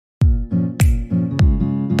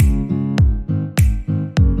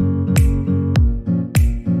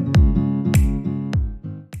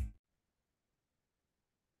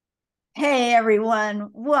everyone.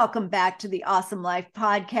 Welcome back to the Awesome Life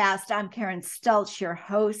Podcast. I'm Karen Stultz, your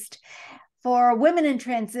host. For women in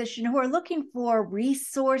transition who are looking for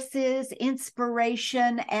resources,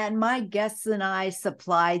 inspiration, and my guests and I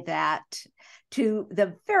supply that to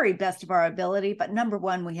the very best of our ability. But number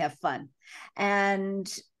one, we have fun. And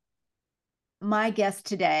my guest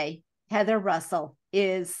today, Heather Russell,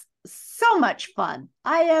 is so much fun.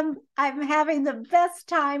 I'm having the best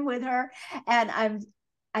time with her, and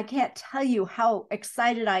I can't tell you how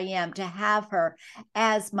excited I am to have her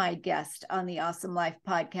as my guest on the Awesome Life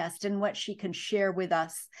Podcast and what she can share with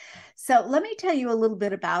us. So let me tell you a little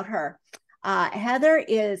bit about her. Heather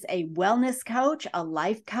is a wellness coach, a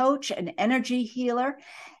life coach, an energy healer,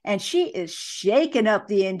 and she is shaking up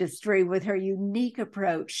the industry with her unique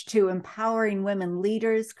approach to empowering women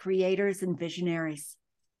leaders, creators, and visionaries.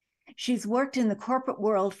 She's worked in the corporate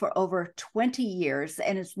world for over 20 years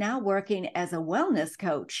and is now working as a wellness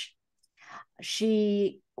coach.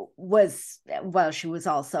 She was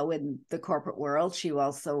also in the corporate world. She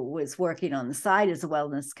also was working on the side as a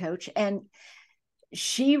wellness coach. And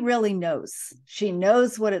she really knows. She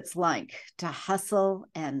knows what it's like to hustle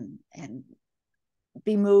and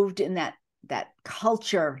be moved in that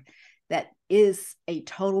culture that is a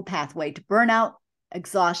total pathway to burnout,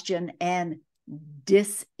 exhaustion, and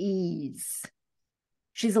dis-ease.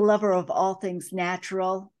 She's a lover of all things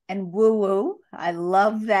natural and woo-woo. I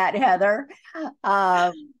love that, Heather.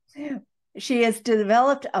 She has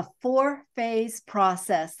developed a 4-phase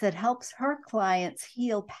process that helps her clients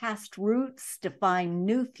heal past roots, define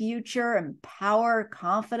new future, empower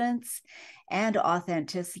confidence and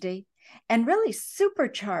authenticity, and really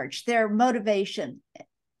supercharge their motivation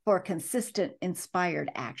for consistent, inspired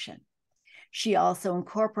action. She also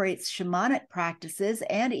incorporates shamanic practices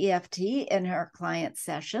and EFT in her client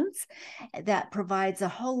sessions that provides a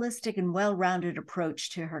holistic and well-rounded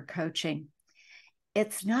approach to her coaching.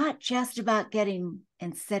 It's not just about getting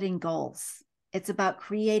and setting goals. It's about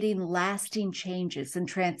creating lasting changes and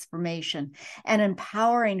transformation and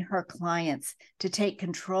empowering her clients to take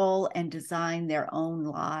control and design their own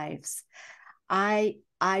lives. I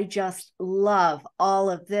just love all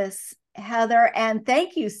of this, Heather, and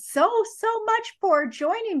thank you so much for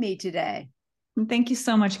joining me today. Thank you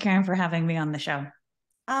so much, Karen, for having me on the show.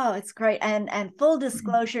 Oh, it's great. And full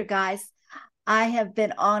disclosure, guys, I have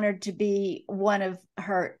been honored to be one of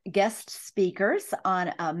her guest speakers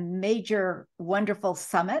on a major, wonderful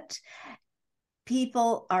summit.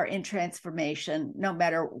 People are in transformation no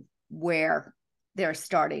matter where they're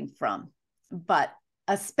starting from, but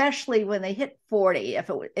especially when they hit 40,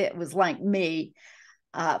 if it was like me,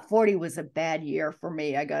 40 was a bad year for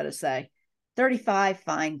me, I got to say. 35,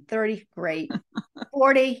 fine. 30, great.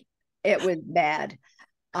 40, it was bad.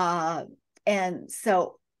 And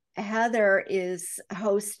so Heather is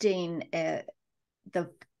hosting the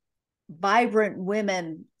Vibrant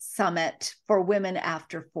Women Summit for women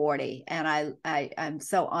after 40. And I'm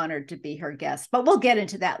so honored to be her guest, but we'll get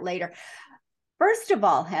into that later. First of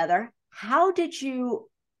all, Heather, how did you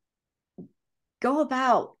go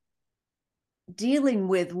about dealing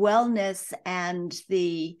with wellness and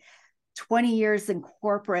the 20 years in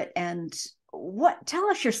corporate, and tell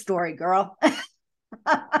us your story, girl.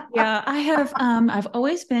 Yeah, I've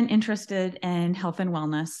always been interested in health and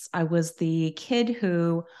wellness. I was the kid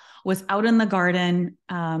who was out in the garden,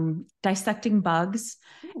 dissecting bugs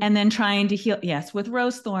and then trying to heal, yes, with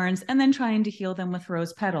rose thorns, and then trying to heal them with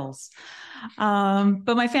rose petals.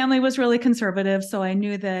 But my family was really conservative. So I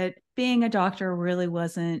knew that being a doctor really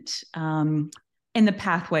wasn't in the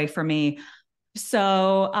pathway for me.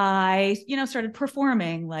 So I, started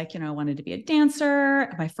performing, I wanted to be a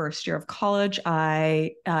dancer. My first year of college,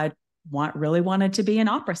 I really wanted to be an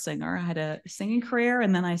opera singer. I had a singing career.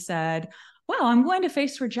 And then I said, well, I'm going to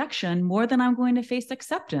face rejection more than I'm going to face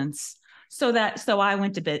acceptance. So I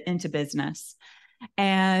went into business.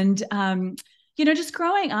 And, just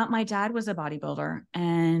growing up, my dad was a bodybuilder,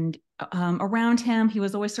 and around him, he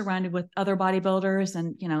was always surrounded with other bodybuilders.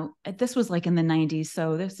 And, this was like in the 90s.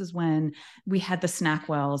 So this is when we had the snack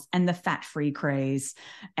wells and the fat-free craze,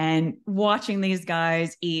 and watching these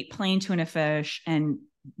guys eat plain tuna fish and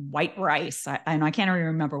white rice. I can't even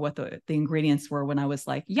remember what the ingredients were when I was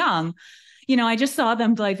like young. I just saw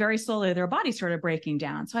them like very slowly, their bodies started breaking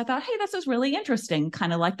down. So I thought, hey, this is really interesting.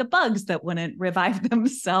 Kind of like the bugs that wouldn't revive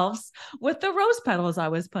themselves with the rose petals I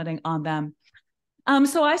was putting on them.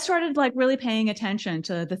 So I started like really paying attention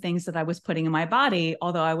to the things that I was putting in my body,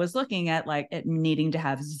 although I was looking at like it needing to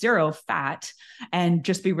have 0 fat and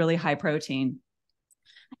just be really high protein.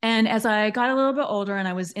 And as I got a little bit older and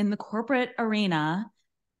I was in the corporate arena,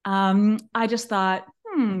 I just thought,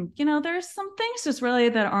 there's some things just really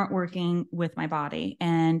that aren't working with my body.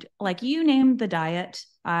 And like you named the diet,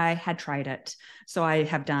 I had tried it. So I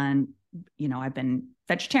have done, I've been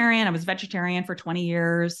vegetarian. I was vegetarian for 20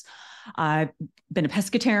 years. I've been a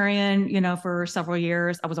pescatarian, for several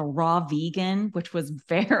years. I was a raw vegan, which was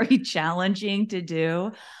very challenging to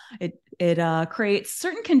do. It creates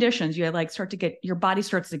certain conditions. You like your body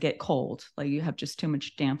starts to get cold. Like you have just too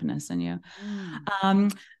much dampness in you.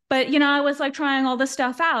 But, I was like trying all this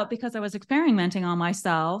stuff out because I was experimenting on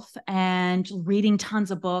myself and reading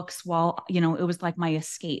tons of books while, it was like my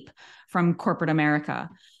escape from corporate America.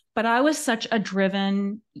 But I was such a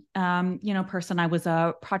driven, person. I was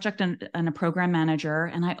a project and a program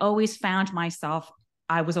manager, and I always found myself,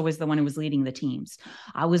 I was always the one who was leading the teams.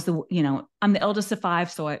 I was I'm the eldest of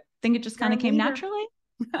 5. So I think it just kind of came naturally.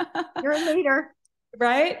 You're a leader.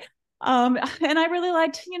 Right. And I really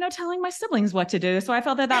liked, telling my siblings what to do. So I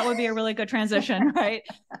felt that would be a really good transition, right,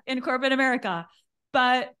 in corporate America.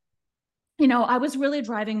 But, I was really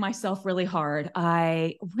driving myself really hard.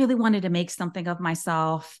 I really wanted to make something of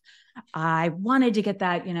myself. I wanted to get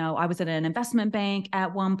that, I was at an investment bank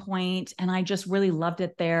at one point, and I just really loved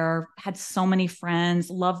it there. Had so many friends,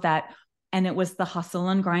 loved that. And it was the hustle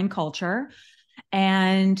and grind culture.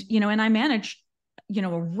 And, and I managed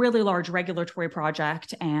a really large regulatory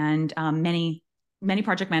project and many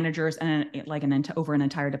project managers and over an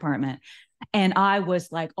entire department. And I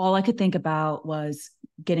was like, all I could think about was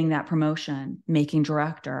getting that promotion, making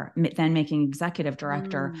director, then making executive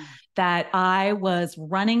director, that I was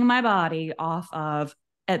running my body off of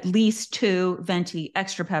at least 2 venti,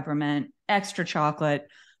 extra peppermint, extra chocolate,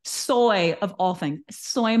 soy, of all things,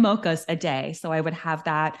 soy mochas a day. So I would have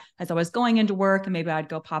that as I was going into work, and maybe I'd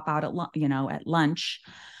go pop out at lunch.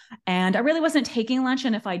 And I really wasn't taking lunch.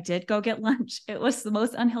 And if I did go get lunch, it was the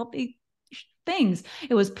most unhealthy things.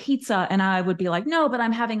 It was pizza. And I would be like, no, but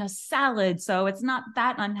I'm having a salad, so it's not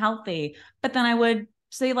that unhealthy. But then I would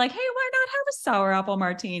say like, hey, why not have a sour apple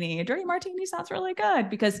martini? A dirty martini sounds really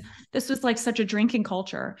good, because this was like such a drinking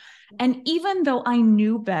culture. And even though I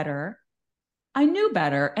knew better,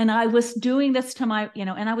 and I was doing this to my,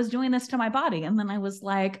 and I was doing this to my body. And then I was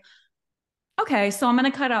like, okay, so I'm going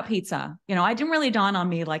to cut out pizza. I didn't really dawn on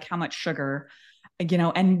me like how much sugar,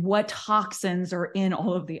 and what toxins are in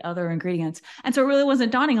all of the other ingredients. And so it really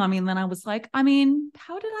wasn't dawning on me. And then I was like, how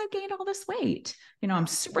did I gain all this weight? I'm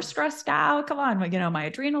super stressed out. Come on. My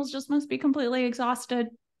adrenals just must be completely exhausted.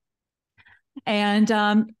 And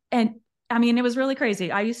it was really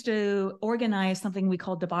crazy. I used to organize something we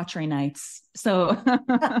called debauchery nights. So,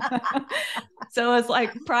 so it's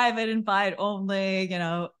like private invite only,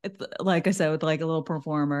 it's like I said, with like a little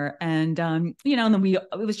performer. And, and then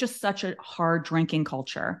it was just such a hard drinking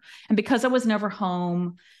culture. And because I was never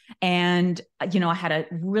home, and, I had a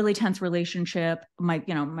really tense relationship, my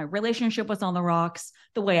relationship was on the rocks.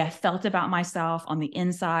 The way I felt about myself on the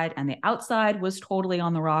inside and the outside was totally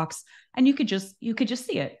on the rocks. And you could just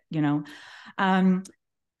see it,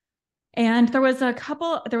 and there was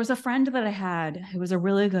a friend that I had who was a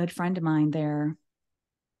really good friend of mine there.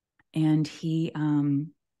 And he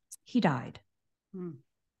died.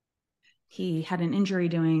 He had an injury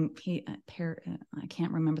I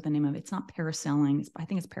can't remember the name of it. It's not parasailing. I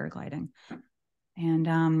think it's paragliding.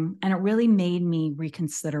 And it really made me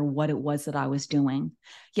reconsider what it was that I was doing.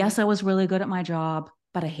 Yes, I was really good at my job,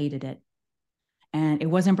 but I hated it. And it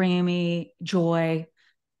wasn't bringing me joy.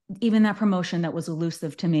 Even that promotion that was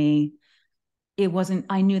elusive to me,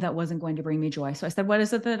 I knew that wasn't going to bring me joy. So I said, what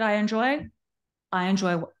is it that I enjoy? I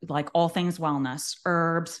enjoy like all things wellness,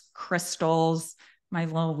 herbs, crystals, my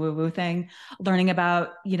little woo-woo thing, learning about,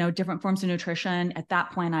 different forms of nutrition. At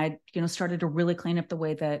that point, I, started to really clean up the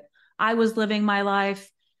way that I was living my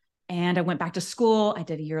life. And I went back to school. I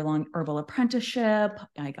did a year-long herbal apprenticeship.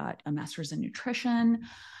 I got a master's in nutrition.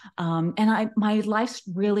 And my life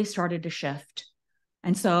really started to shift.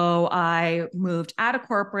 And so I moved out of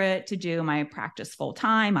corporate to do my practice full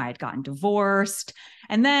time. I had gotten divorced.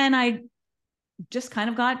 And then I just kind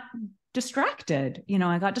of got distracted.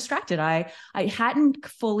 I got distracted. I hadn't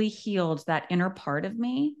fully healed that inner part of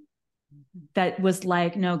me that was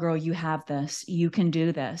like, no, girl, you have this, you can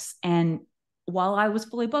do this. And while I was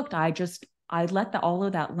fully booked, I let all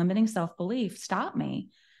of that limiting self-belief stop me.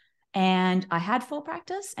 And I had full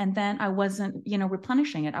practice, and then I wasn't,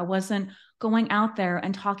 replenishing it. I wasn't going out there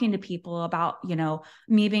and talking to people about,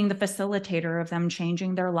 me being the facilitator of them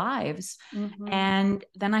changing their lives. And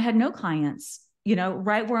then I had no clients,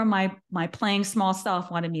 right where my playing small self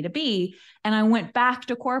wanted me to be. And I went back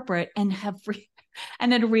to corporate and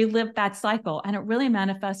and then relived that cycle. And it really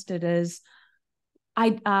manifested as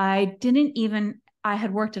I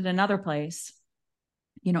had worked at another place,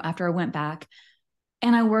 after I went back,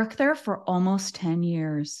 and I worked there for almost 10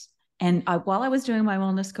 years. And while I was doing my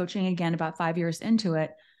wellness coaching again, about 5 years into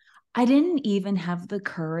it, I didn't even have the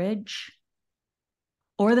courage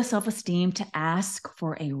or the self-esteem to ask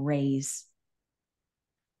for a raise.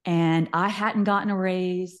 And I hadn't gotten a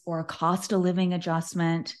raise or a cost of living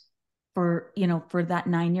adjustment for that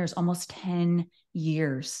 9 years, almost 10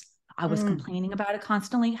 years. I was complaining about it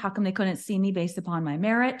constantly. How come they couldn't see me based upon my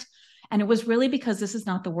merit? And it was really because this is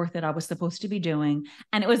not the work that I was supposed to be doing.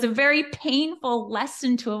 And it was a very painful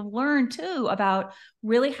lesson to have learned too, about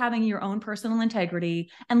really having your own personal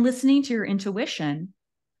integrity and listening to your intuition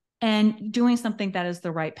and doing something that is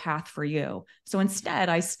the right path for you. So instead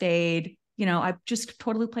I stayed, I just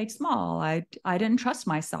totally played small. I didn't trust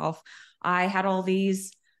myself. I had all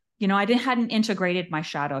these, hadn't integrated my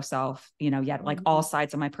shadow self, yet, like all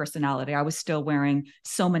sides of my personality. I was still wearing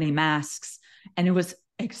so many masks, and it was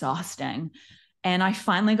exhausting. And I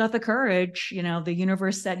finally got the courage. The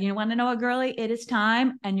universe said, you want to know what, girlie, it is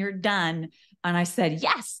time and you're done. And I said,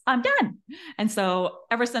 yes, I'm done. And so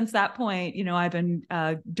ever since that point, I've been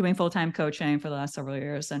doing full-time coaching for the last several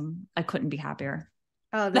years, and I couldn't be happier.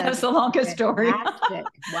 Oh, that's the longest story.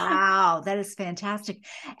 Wow, that is fantastic.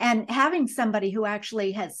 And having somebody who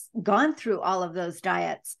actually has gone through all of those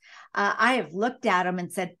diets, I have looked at them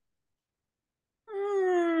and said,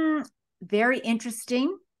 very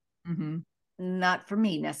interesting. Mm-hmm. Not for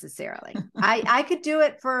me necessarily. I could do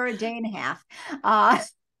it for a day and a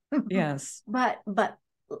half. Yes. But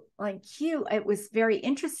like you, it was very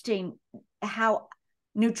interesting how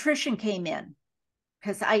nutrition came in,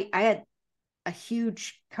 because I had a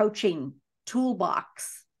huge coaching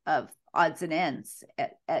toolbox of odds and ends,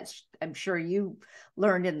 as I'm sure you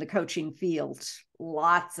learned in the coaching field,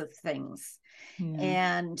 lots of things.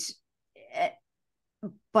 Yeah.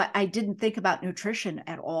 But I didn't think about nutrition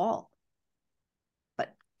at all.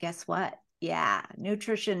 But guess what? Yeah,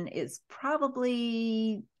 nutrition is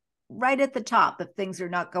probably right at the top if things are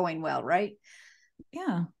not going well, right?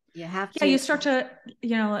 Yeah. You have to. Yeah, you start to,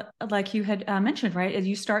 like you had mentioned, right?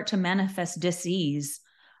 You start to manifest dis-ease,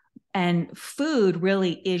 and food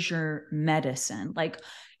really is your medicine. Like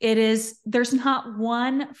it is, there's not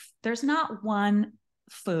one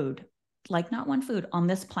food, like not one food on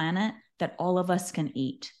this planet that all of us can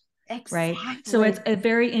eat. Exactly. Right. So it's a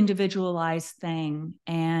very individualized thing.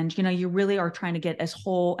 And, you really are trying to get as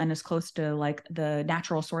whole and as close to like the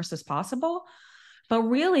natural source as possible. But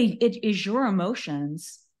really it is your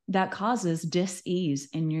emotions that causes dis-ease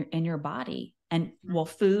in your body. And well,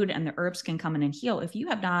 food and the herbs can come in and heal. If you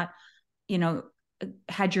have not,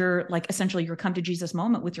 had your, like, essentially your come to Jesus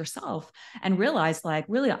moment with yourself and realize, like,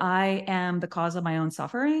 really, I am the cause of my own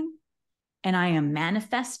suffering. And I am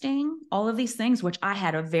manifesting all of these things, which I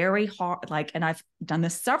had a very hard, and I've done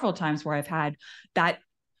this several times where I've had that,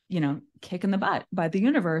 kick in the butt by the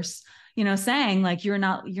universe, saying like, you're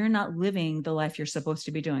not living the life you're supposed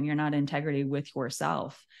to be doing. You're not in integrity with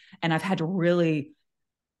yourself. And I've had to really,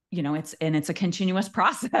 it's a continuous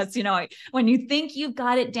process. When you think you've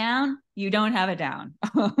got it down, you don't have it down.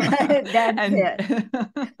 That's it.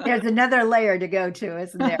 There's another layer to go to,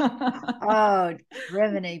 isn't there? Oh,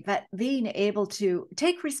 Rimini, but being able to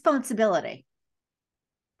take responsibility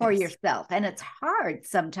for yourself. And it's hard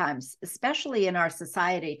sometimes, especially in our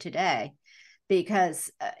society today,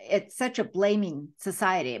 because it's such a blaming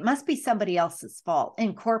society. It must be somebody else's fault,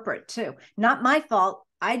 in corporate too. Not my fault.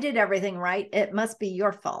 I did everything right. It must be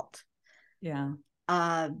your fault. Yeah.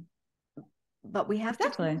 But we have to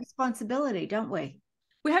take responsibility, don't we?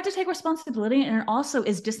 We have to take responsibility. And it also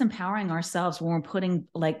is disempowering ourselves when we're putting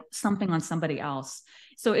like something on somebody else.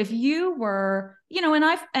 So if you were,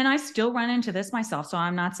 and I still run into this myself. So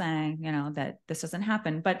I'm not saying, that this doesn't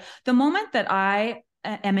happen, but the moment that I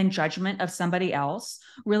am in judgment of somebody else,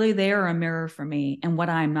 really they are a mirror for me and what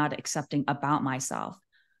I'm not accepting about myself.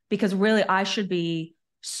 Because really I should be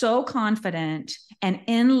so confident and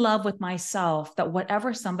in love with myself that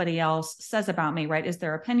whatever somebody else says about me, right, is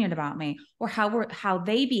their opinion about me, or how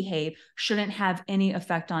they behave shouldn't have any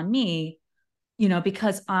effect on me,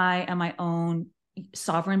 because I am my own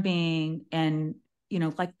sovereign being. And,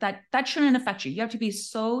 like that shouldn't affect you. You have to be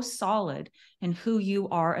so solid in who you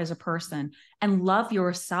are as a person and love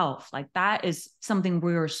yourself. Like that is something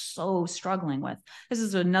we're so struggling with. This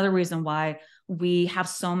is another reason why we have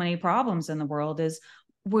so many problems in the world, is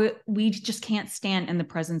we just can't stand in the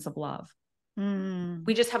presence of love.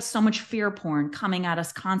 We just have so much fear porn coming at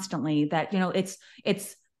us constantly that, it's,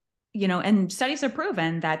 and studies have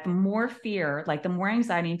proven that the more fear, like the more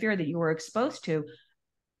anxiety and fear that you are exposed to,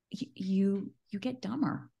 you get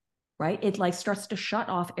dumber, right? It like starts to shut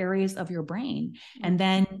off areas of your brain. And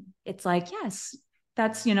then it's like, yes,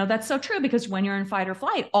 that's so true, because when you're in fight or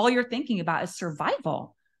flight, all you're thinking about is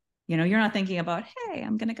survival. You're not thinking about, hey,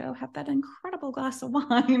 I'm going to go have that incredible glass of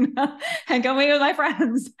wine and go meet with my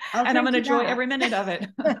friends, and I'm going to enjoy every minute of it.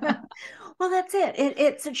 Well, that's it.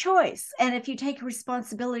 It's a choice. And if you take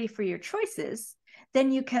responsibility for your choices,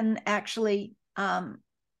 then you can actually honor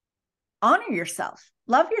yourself,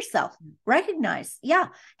 love yourself, recognize, yeah,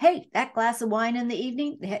 hey, that glass of wine in the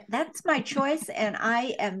evening, that's my choice. And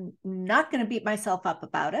I am not going to beat myself up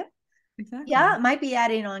about it. Exactly. Yeah, it might be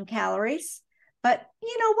adding on calories, but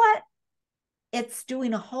you know what? It's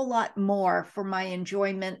doing a whole lot more for my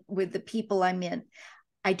enjoyment with the people I'm in.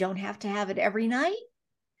 I don't have to have it every night,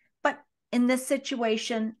 but in this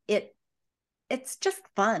situation, it's just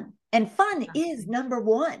fun. And fun is number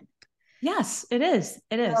one. Yes, it is.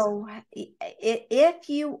 It is. So if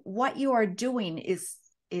what you are doing is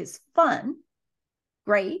fun,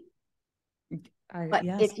 great. But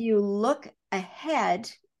yes. if you look ahead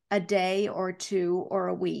a day or two or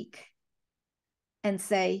a week and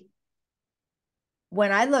say,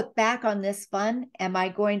 when I look back on this fun, am I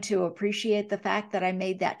going to appreciate the fact that I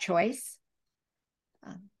made that choice?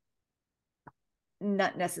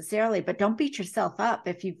 Not necessarily, but don't beat yourself up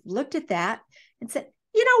if you've looked at that and said,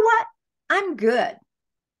 you know what? I'm good.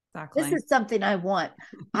 Exactly. This is something I want.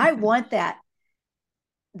 I want that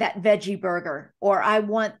veggie burger, or I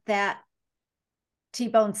want that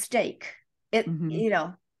T-bone steak.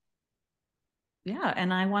 Yeah.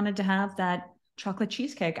 And I wanted to have that chocolate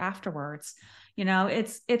cheesecake afterwards.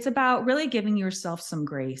 It's about really giving yourself some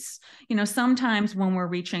grace. Sometimes when we're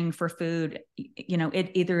reaching for food,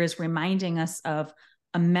 it either is reminding us of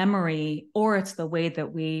a memory, or it's the way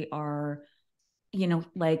that we are,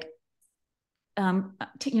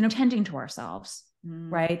 tending to ourselves.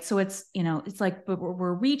 Right. So it's like, but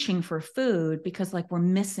we're reaching for food because like we're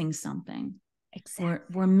missing something. Exactly.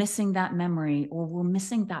 We're missing that memory, or we're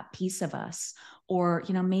missing that piece of us, or,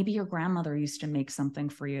 maybe your grandmother used to make something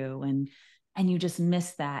for you and you just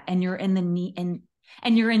miss that, and you're in the need and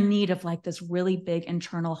you're in need of like this really big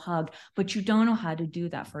internal hug, but you don't know how to do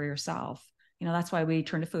that for yourself. That's why we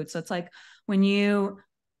turn to food. So it's like when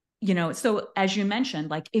so as you mentioned,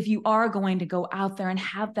 like if you are going to go out there and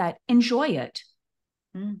have that, enjoy it.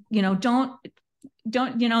 Don't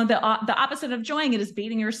the opposite of enjoying it is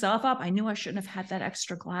beating yourself up. I knew I shouldn't have had that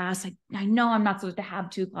extra glass. I know I'm not supposed to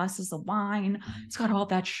have 2 glasses of wine. It's got all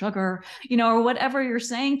that sugar, or whatever you're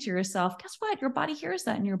saying to yourself. Guess what? Your body hears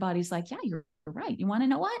that, and your body's like, yeah, you're right. You want to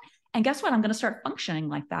know what? And guess what? I'm going to start functioning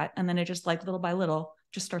like that. And then it just, like, little by little,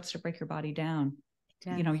 just starts to break your body down,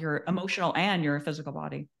 your emotional and your physical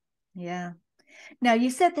body. Yeah. Now, you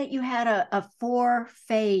said that you had a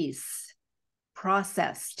 4-phase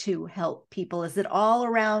process to help people. Is it all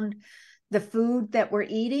around the food that we're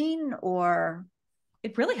eating, or?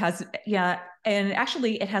 It really has. Yeah. And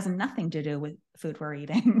actually it has nothing to do with food we're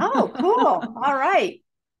eating. Oh, cool. All right.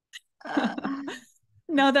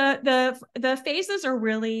 No, the phases are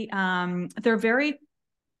really,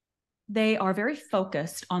 they are very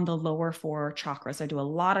focused on the lower 4 chakras. I do a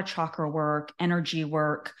lot of chakra work, energy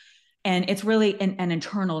work, and it's really an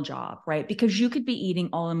internal job, right? Because you could be eating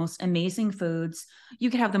all the most amazing foods. You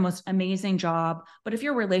could have the most amazing job, but if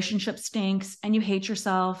your relationship stinks and you hate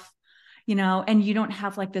yourself, and you don't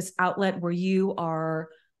have like this outlet where you are,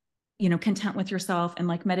 content with yourself, and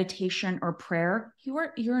like meditation or prayer,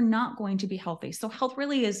 you're not going to be healthy. So health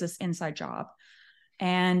really is this inside job.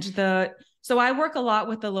 And so I work a lot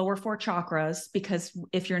with the lower 4 chakras, because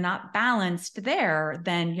if you're not balanced there,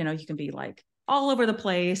 then, you can be like all over the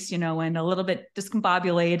place, and a little bit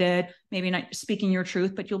discombobulated, maybe not speaking your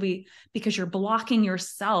truth, but because you're blocking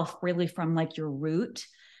yourself really from like your root.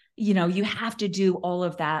 You have to do all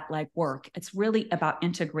of that like work. It's really about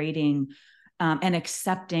integrating and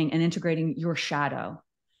accepting and integrating your shadow.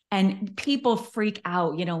 And people freak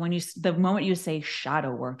out, when the moment you say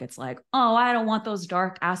shadow work, it's like, oh, I don't want those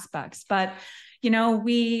dark aspects. But,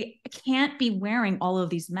 we can't be wearing all of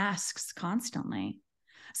these masks constantly.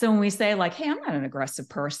 So when we say like, hey, I'm not an aggressive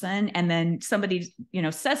person, and then somebody,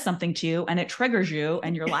 says something to you and it triggers you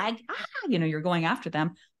and you're like, you're going after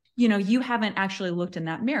them, you haven't actually looked in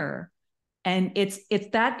that mirror. And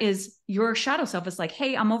that is your shadow self. It's like,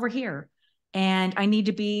 hey, I'm over here and I need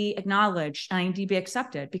to be acknowledged. And I need to be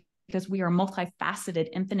accepted, because we are multifaceted,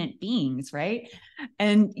 infinite beings. Right.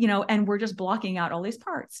 And, and we're just blocking out all these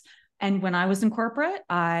parts. And when I was in corporate,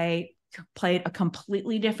 I played a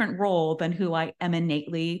completely different role than who I am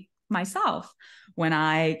innately myself. When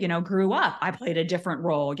I, grew up, I played a different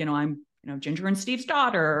role. I'm, Ginger and Steve's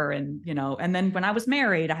daughter. And, and then when I was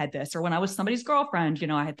married, I had this, or when I was somebody's girlfriend,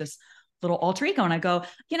 I had this little alter ego, and I go,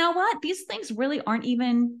 you know what? These things really aren't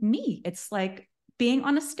even me. It's like, being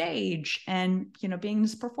on a stage and, being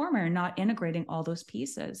this performer and not integrating all those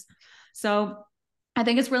pieces. So I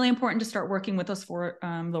think it's really important to start working with those 4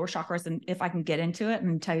 lower chakras. And if I can get into it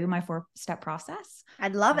and tell you my 4-step process.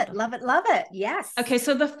 I'd love it. Love it. Love it. Yes. Okay.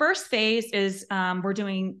 So the first phase is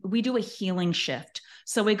we do a healing shift.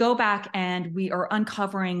 So we go back and we are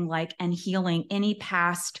uncovering and healing any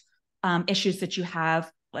past issues that you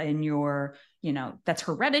have in your, that's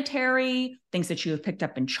hereditary, things that you have picked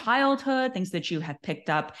up in childhood, things that you have picked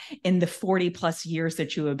up in the 40 plus years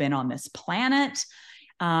that you have been on this planet.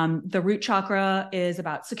 The root chakra is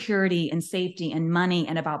about security and safety and money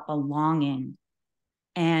and about belonging.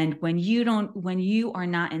 And when you are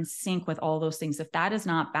not in sync with all those things, if that is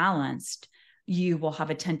not balanced, you will have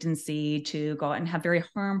a tendency to go out and have very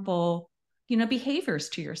harmful, behaviors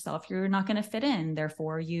to yourself. You're not going to fit in.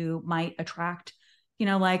 Therefore, you might attract,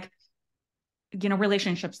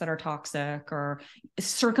 relationships that are toxic or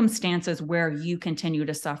circumstances where you continue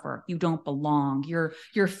to suffer. You don't belong.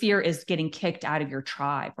 Your fear is getting kicked out of your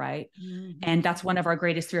tribe, right? Mm-hmm. And that's one of our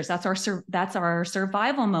greatest fears. That's our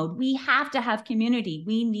survival mode. We have to have community.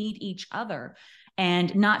 We need each other,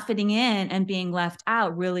 and not fitting in and being left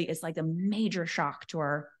out really is like a major shock to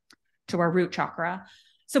our root chakra.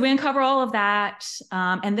 So we uncover all of that.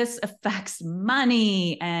 And this affects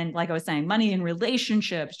money. And like I was saying, money in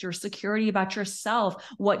relationships, your security about yourself,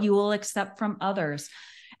 what you will accept from others.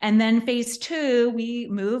 And then phase 2, we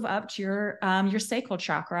move up to your sacral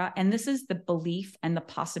chakra. And this is the belief and the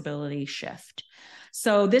possibility shift.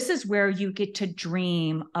 So this is where you get to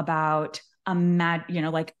dream about a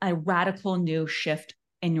radical new shift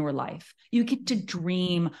in your life. You get to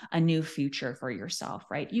dream a new future for yourself,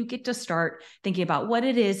 right? You get to start thinking about what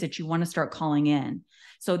it is that you want to start calling in.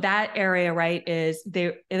 So that area, right, is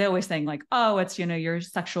they're always saying oh, it's, your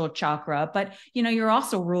sexual chakra, but, you're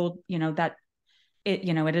also ruled, that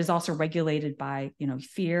it is also regulated by,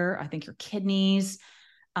 fear. I think your kidneys.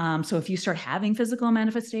 So if you start having physical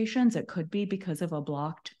manifestations, it could be because of a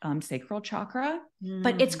blocked sacral chakra,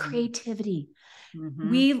 but it's creativity.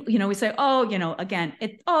 Mm-hmm. We say, again,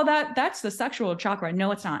 that's the sexual chakra.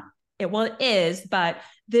 No, it's not. It is, but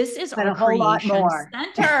this is our creation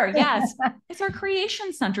center. Yes. It's our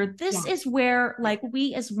creation center. This is where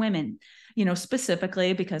we as women,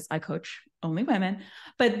 specifically because I coach only women,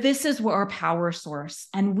 but this is where our power source.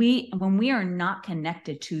 And when we are not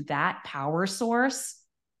connected to that power source,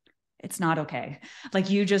 it's not okay.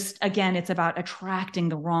 It's about attracting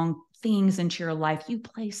the wrong things into your life. You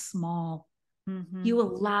play small. Mm-hmm. You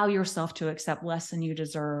allow yourself to accept less than you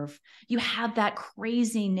deserve. You have that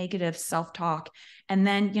crazy negative self-talk. And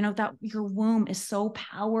then, that your womb is so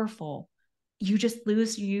powerful. You just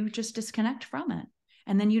disconnect from it.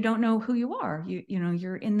 And then you don't know who you are.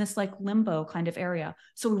 You're in this limbo kind of area.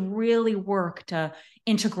 So we really work to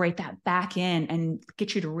integrate that back in and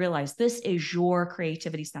get you to realize this is your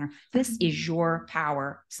creativity center. This is your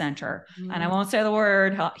power center. Mm-hmm. And I won't say the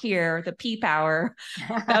word here, the P power,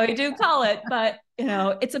 that we do call it, but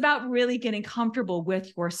it's about really getting comfortable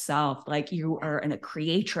with yourself. You are a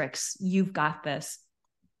creatrix. You've got this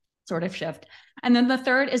sort of shift. And then the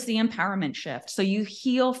third is the empowerment shift. So you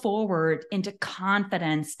heal forward into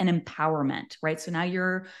confidence and empowerment, right? So now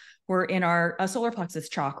we're in our solar plexus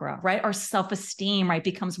chakra, right? Our self-esteem, right,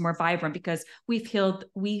 becomes more vibrant because we've healed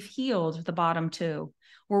the bottom too.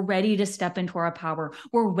 We're ready to step into our power.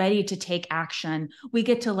 We're ready to take action. We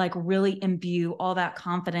get to really imbue all that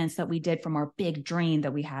confidence that we did from our big dream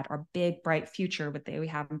that we had, our big bright future that we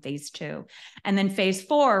have in phase 2. And then phase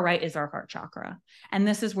 4, right, is our heart chakra. And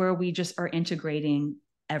this is where we just are integrating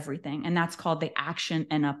everything. And that's called the action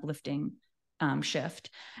and uplifting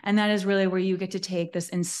shift. And that is really where you get to take this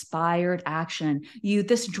inspired action,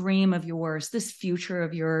 this dream of yours, this future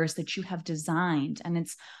of yours that you have designed. And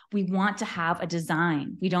we want to have a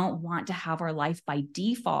design. We don't want to have our life by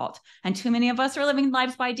default. And too many of us are living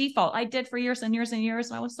lives by default. I did for years and years and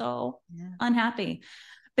years. And I was so unhappy.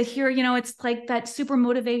 But here, it's that super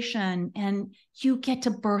motivation, and you get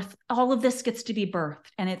to birth. All of this gets to be birthed.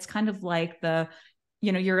 And it's kind of like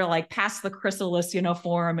you're past the chrysalis,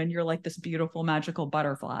 form, and you're this beautiful, magical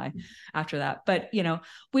butterfly after that. But,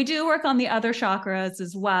 we do work on the other chakras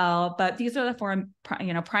as well, but these are the 4,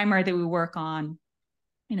 primary that we work on,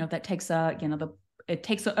 that takes it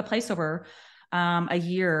takes a place over a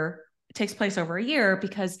year. It takes place over a year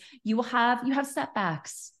because you have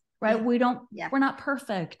setbacks, right? We're not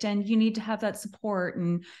perfect, and you need to have that support.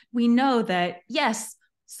 And we know that, yes,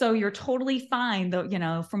 So you're totally fine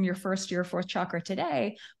though, from your first to your fourth chakra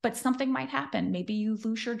today, but something might happen. Maybe you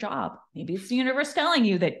lose your job. Maybe it's the universe telling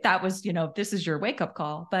you that was, this is your wake up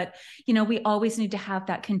call. But, we always need to have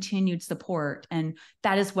that continued support. And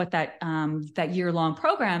that is what that year-long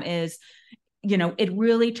program is. It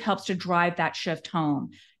really helps to drive that shift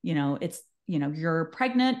home. It's, you're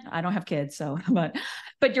pregnant. I don't have kids, so,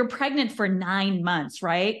 but you're pregnant for 9 months,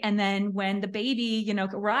 right? And then when the baby,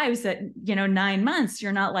 arrives at, 9 months,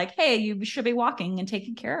 you're not like, hey, you should be walking and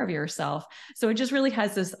taking care of yourself. So it just really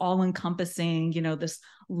has this all encompassing, this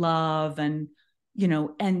love and,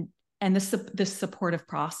 and this supportive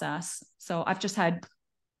process. So I've just had,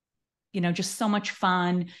 just so much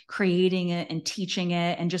fun creating it and teaching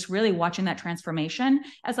it and just really watching that transformation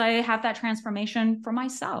as I have that transformation for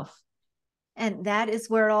myself. And that is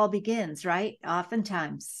where it all begins, right?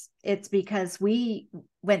 Oftentimes it's because we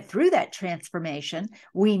went through that transformation.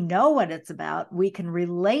 We know what it's about. We can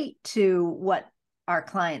relate to what our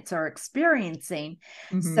clients are experiencing.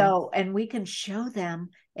 Mm-hmm. So, and we can show them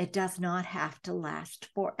it does not have to last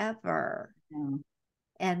forever. Yeah.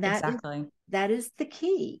 And that is the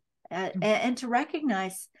key. And to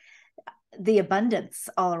recognize the abundance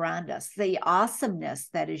all around us, the awesomeness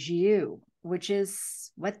that is you, which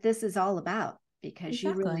is what this is all about, because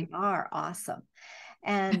you really are awesome.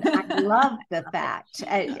 And I love the fact,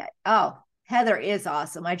 Heather is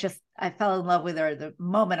awesome. I fell in love with her the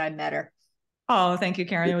moment I met her. Oh, thank you,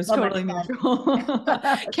 Karen. It was totally mutual.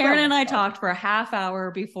 Karen and I talked for a half hour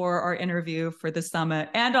before our interview for the summit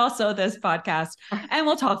and also this podcast. And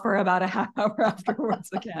we'll talk for about a half hour afterwards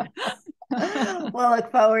again. We'll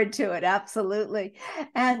look forward to it. Absolutely.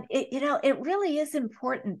 And it really is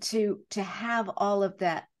important to have all of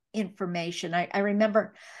that information. I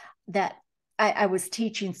remember that I was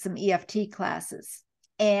teaching some EFT classes,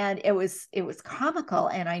 and it was comical.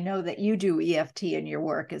 And I know that you do EFT in your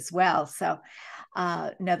work as well. So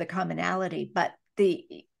know the commonality, but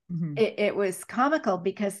it was comical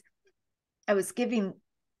because I was giving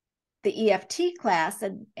the EFT class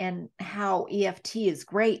and how EFT is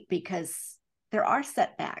great because there are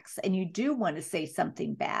setbacks and you do want to say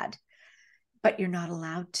something bad, but you're not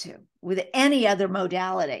allowed to. With any other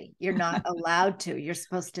modality, you're not allowed to. You're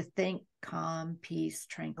supposed to think, calm, peace,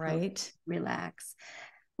 tranquility, relax,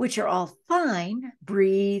 which are all fine,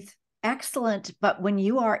 breathe, excellent. But when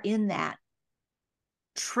you are in that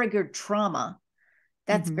triggered trauma,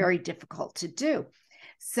 that's very difficult to do.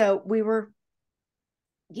 So we were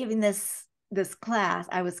giving this class,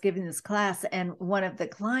 I was giving this class, and one of the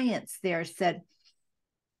clients there said,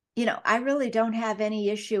 I really don't have any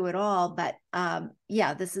issue at all, but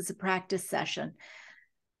this is a practice session.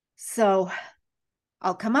 So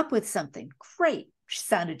I'll come up with something. Great. She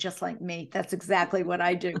sounded just like me. That's exactly what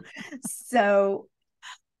I do. So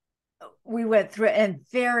we went through, and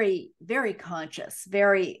very, very conscious,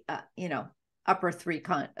 very, upper three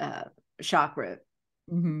chakra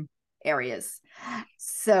areas.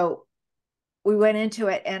 So we went into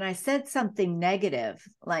it, and I said something negative,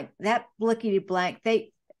 like that blickety blank.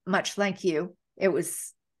 They, much like you, they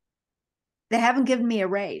haven't given me a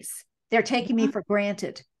raise. They're taking me for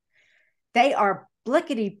granted. They are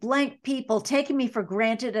blickety blank people taking me for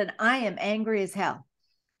granted, and I am angry as hell.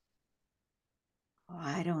 Oh,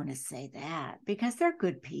 I don't want to say that, because they're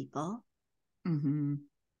good people.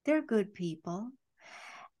 They're good people.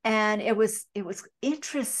 And it was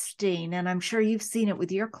interesting, and I'm sure you've seen it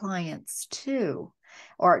with your clients too.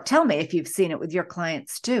 Or tell me if you've seen it with your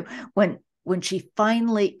clients too. When she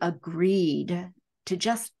finally agreed to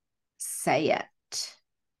just say it,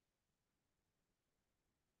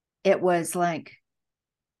 it was like,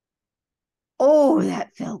 oh,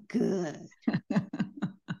 that felt good.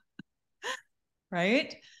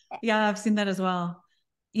 Right? Yeah, I've seen that as well.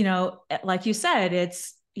 Like you said,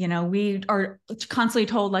 it's, we are constantly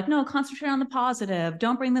told, like, no, concentrate on the positive.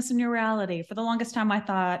 Don't bring this in your reality. For the longest time, I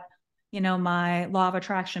thought, my law of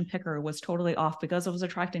attraction picker was totally off because I was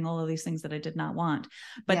attracting all of these things that I did not want.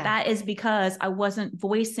 But that is because I wasn't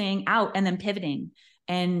voicing out and then pivoting.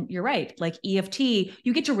 And you're right. Like EFT,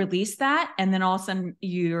 you get to release that. And then all of a sudden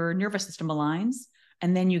your nervous system aligns.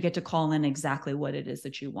 And then you get to call in exactly what it is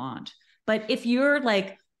that you want. But if you're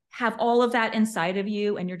like, have all of that inside of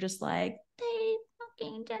you and you're just like, they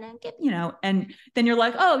fucking didn't get, and then you're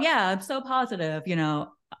like, oh yeah, I'm so positive,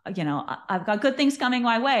 I've got good things coming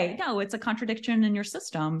my way. No, it's a contradiction in your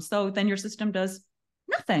system. So then your system does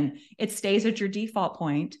nothing. It stays at your default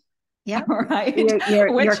point. Yeah. Right.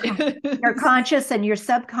 Your conscious and your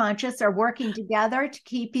subconscious are working together to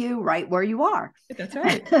keep you right where you are. That's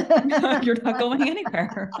right. You're not going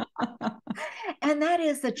anywhere. And that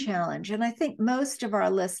is a challenge. And I think most of our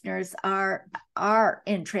listeners are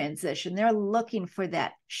in transition. They're looking for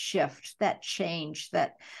that shift, that change,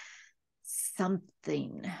 that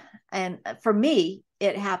something. And for me,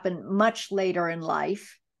 it happened much later in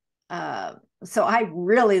life. So I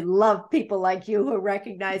really love people like you who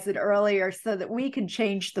recognize it earlier so that we can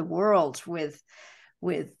change the world with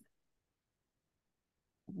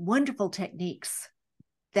wonderful techniques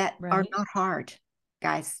that are not hard,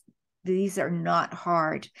 guys. These are not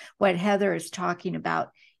hard. What Heather is talking about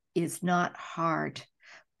is not hard,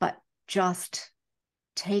 but just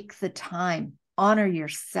take the time, honor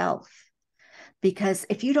yourself. Because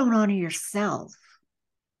if you don't honor yourself,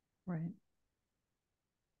 right,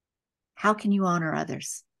 how can you honor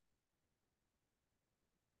others?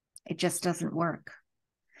 It just doesn't work.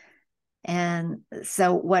 And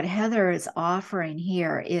so what Heather is offering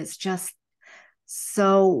here is just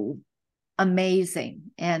so amazing.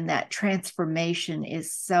 And that transformation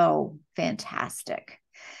is so fantastic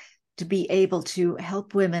to be able to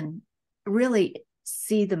help women really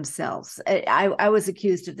see themselves. I was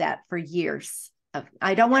accused of that for years.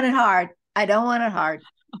 I don't want it hard. I don't want it hard.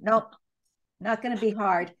 Nope, not going to be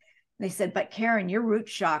hard. They said, but Karen, your root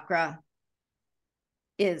chakra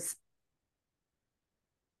is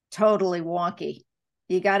totally wonky.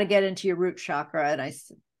 You got to get into your root chakra. And I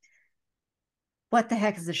said, what the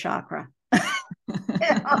heck is a chakra?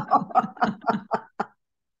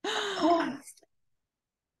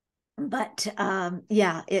 But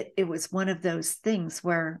yeah, it was one of those things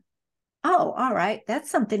where, oh, all right,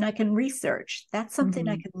 that's something I can research. That's something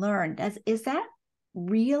I can learn. Is that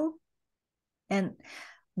real? And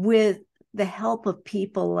with the help of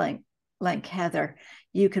people like Heather,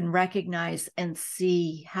 you can recognize and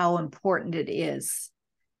see how important it is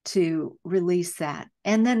to release that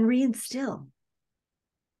and then reinstill.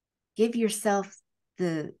 Give yourself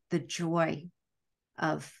the joy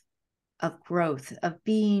of growth, of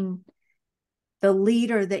being the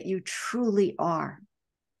leader that you truly are.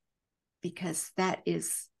 Because that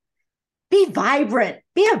is, be vibrant,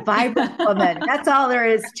 be a vibrant woman. That's all there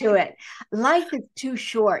is to it. Life is too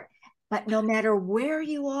short, but no matter where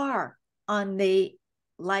you are on the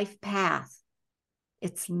life path,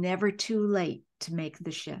 it's never too late to make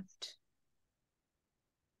the shift.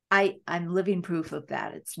 I'm living proof of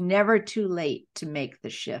that. It's never too late to make the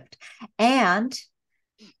shift and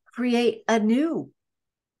create a new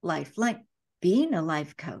life, like being a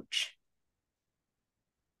life coach.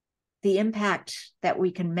 The impact that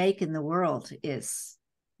we can make in the world is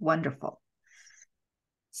wonderful.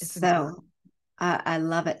 So I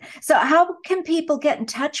love it. So how can people get in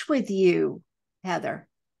touch with you, Heather?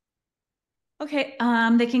 Okay,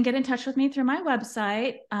 they can get in touch with me through my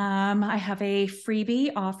website. I have a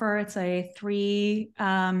freebie offer. It's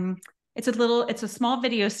it's a small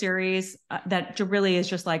video series that really is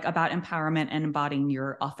just like about empowerment and embodying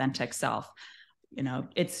your authentic self. You know,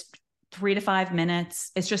 it's 3 to 5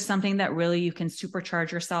 minutes. It's just something that really you can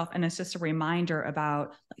supercharge yourself. And it's just a reminder about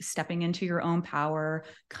like stepping into your own power,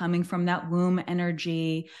 coming from that womb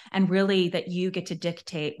energy, and really that you get to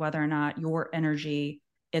dictate whether or not your energy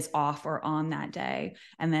is off or on that day.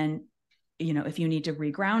 And then, you know, if you need to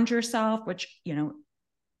reground yourself, which, you know,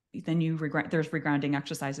 then there's regrounding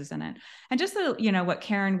exercises in it. And just the, you know, what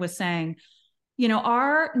Karen was saying, you know,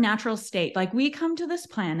 our natural state, like we come to this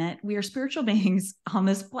planet, we are spiritual beings on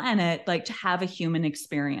this planet, like to have a human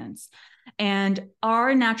experience. And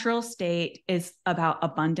our natural state is about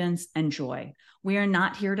abundance and joy. We are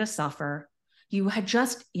not here to suffer. You had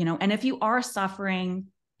just, you know, and if you are suffering,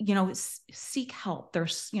 you know, seek help.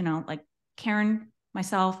 There's, you know, like Karen,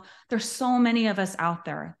 myself, there's so many of us out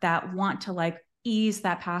there that want to like ease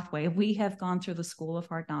that pathway. We have gone through the school of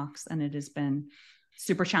hard knocks and it has been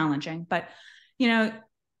super challenging, but you know,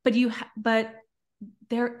 but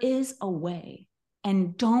there is a way.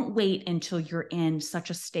 And don't wait until you're in such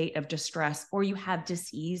a state of distress or you have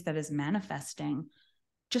disease that is manifesting.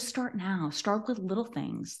 Just start now. Start with little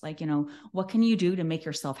things like, you know, what can you do to make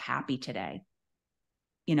yourself happy today?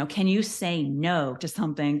 You know, can you say no to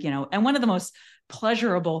something, you know, and one of the most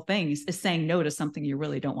pleasurable things is saying no to something you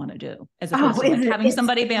really don't want to do, as opposed to like having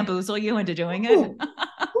somebody bamboozle you into doing it.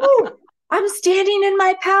 Ooh, I'm standing in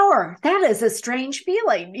my power. That is a strange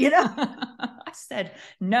feeling, you know. I said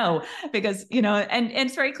no, because, you know, and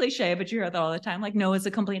it's very cliche, but you hear that all the time. Like, no is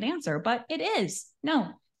a complete answer, but it is. No,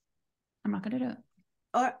 I'm not going to do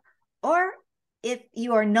it. Or if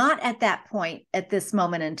you are not at that point at this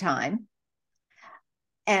moment in time,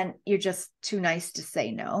 and you're just too nice to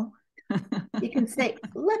say no, you can say,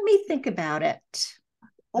 let me think about it.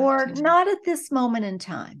 Or not at this moment in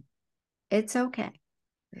time. It's okay.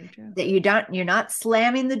 Very true. That you're not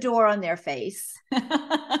slamming the door on their face.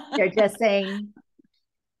 They're just saying,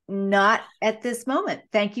 not at this moment.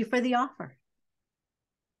 Thank you for the offer.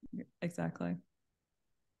 Exactly.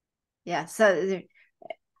 Yeah. So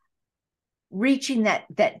reaching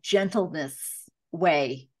that gentleness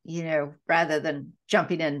way, rather than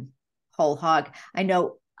jumping in whole hog. I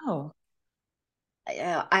know. Oh,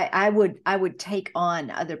 I would take on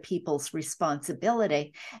other people's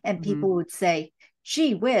responsibility, and people would say,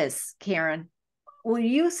 gee whiz, Karen, will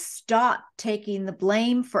you stop taking the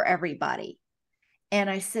blame for everybody? And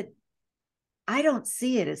I said, I don't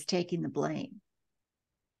see it as taking the blame.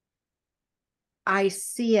 I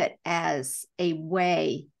see it as a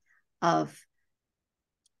way of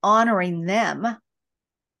honoring them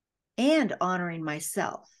and honoring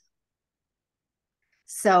myself.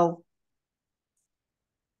 So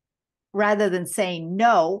rather than saying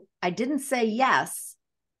no, I didn't say yes,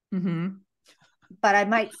 but I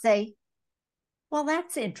might say, well,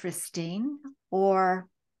 that's interesting, or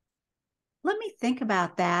let me think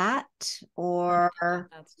about that, or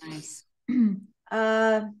that's nice.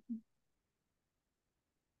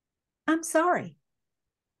 I'm sorry.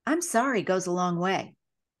 I'm sorry goes a long way.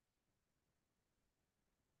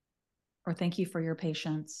 Or thank you for your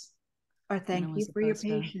patience. Or thank you for your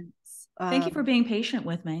patience. Thank you for being patient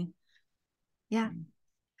with me. Yeah.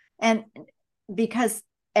 And because,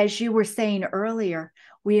 as you were saying earlier,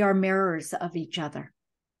 we are mirrors of each other.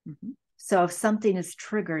 So if something is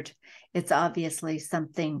triggered, it's obviously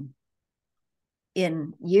something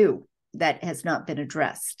in you that has not been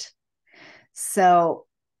addressed. So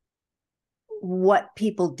what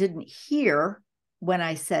people didn't hear when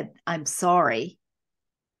I said, I'm sorry,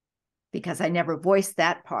 because I never voiced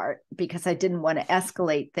that part, because I didn't want to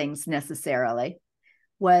escalate things necessarily,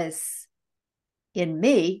 was in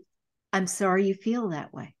me, I'm sorry you feel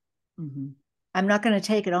that way. I'm not going to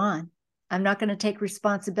take it on. I'm not going to take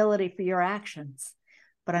responsibility for your actions,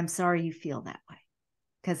 but I'm sorry you feel that way,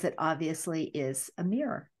 because it obviously is a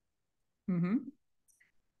mirror.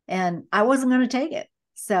 And I wasn't going to take it.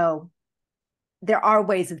 So there are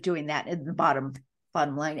ways of doing that in the bottom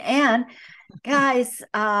line. And guys,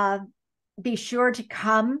 be sure to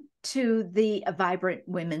come to the Vibrant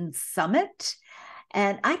Women's Summit.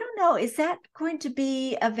 And I don't know, is that going to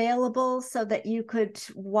be available so that you could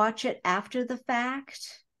watch it after the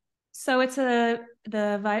fact? So it's the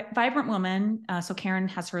Vibrant Woman. So Karen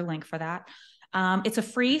has her link for that. It's a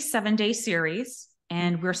free 7-day series,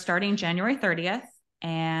 and we're starting January 30th,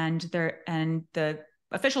 and the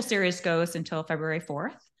official series goes until February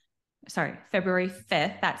 5th,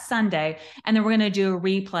 that Sunday. And then we're going to do a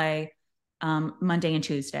replay Monday and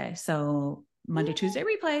Tuesday. So Monday, Tuesday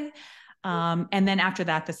replay. And then after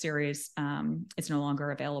that, the series is no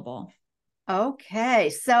longer available. Okay.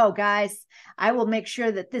 So guys, I will make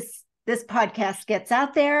sure that this podcast gets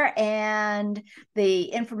out there, and the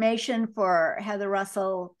information for Heather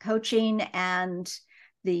Russell coaching and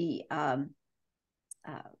the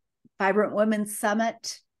Vibrant Women's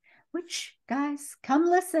Summit, which, guys, come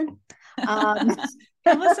listen. Come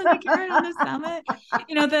listen to Karen on the summit.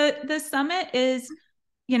 The summit is,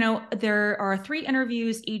 there are 3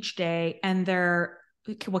 interviews each day, and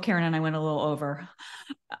Karen and I went a little over.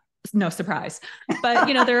 No surprise, but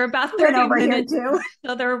they're about 30 minutes.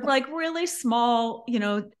 So they're like really small,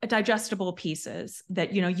 digestible pieces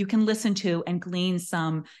that, you can listen to and glean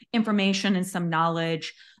some information and some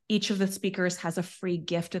knowledge. Each of the speakers has a free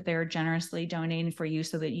gift that they're generously donating for you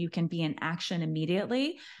so that you can be in action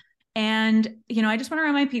immediately. And, I just want to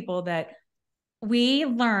remind people that we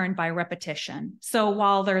learn by repetition. So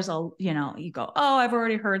while there's you go, oh, I've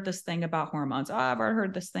already heard this thing about hormones. Oh, I've already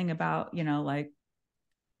heard this thing about, like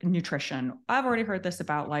nutrition. I've already heard this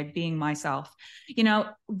about like being myself. It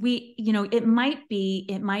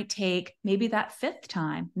might take maybe that 5th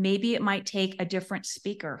time, maybe it might take a different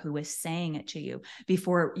speaker who is saying it to you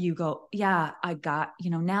before you go, yeah, I got,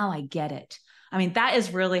 now I get it. I mean, that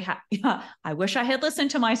is really, I wish I had listened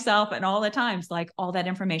to myself and all the times, like all that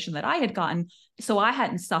information that I had gotten, so I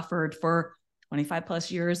hadn't suffered for 25 plus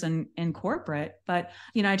years in corporate. But,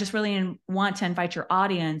 I just really want to invite your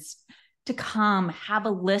audience to come, have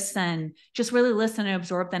a listen, just really listen and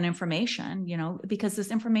absorb that information, because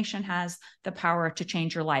this information has the power to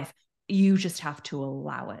change your life. You just have to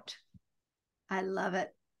allow it. I love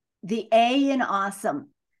it. The A in awesome.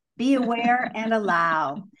 Be aware and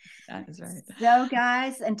allow. That is right. So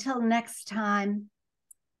guys, until next time,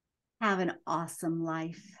 have an awesome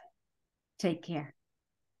life. Take care.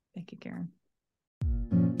 Thank you, Karen.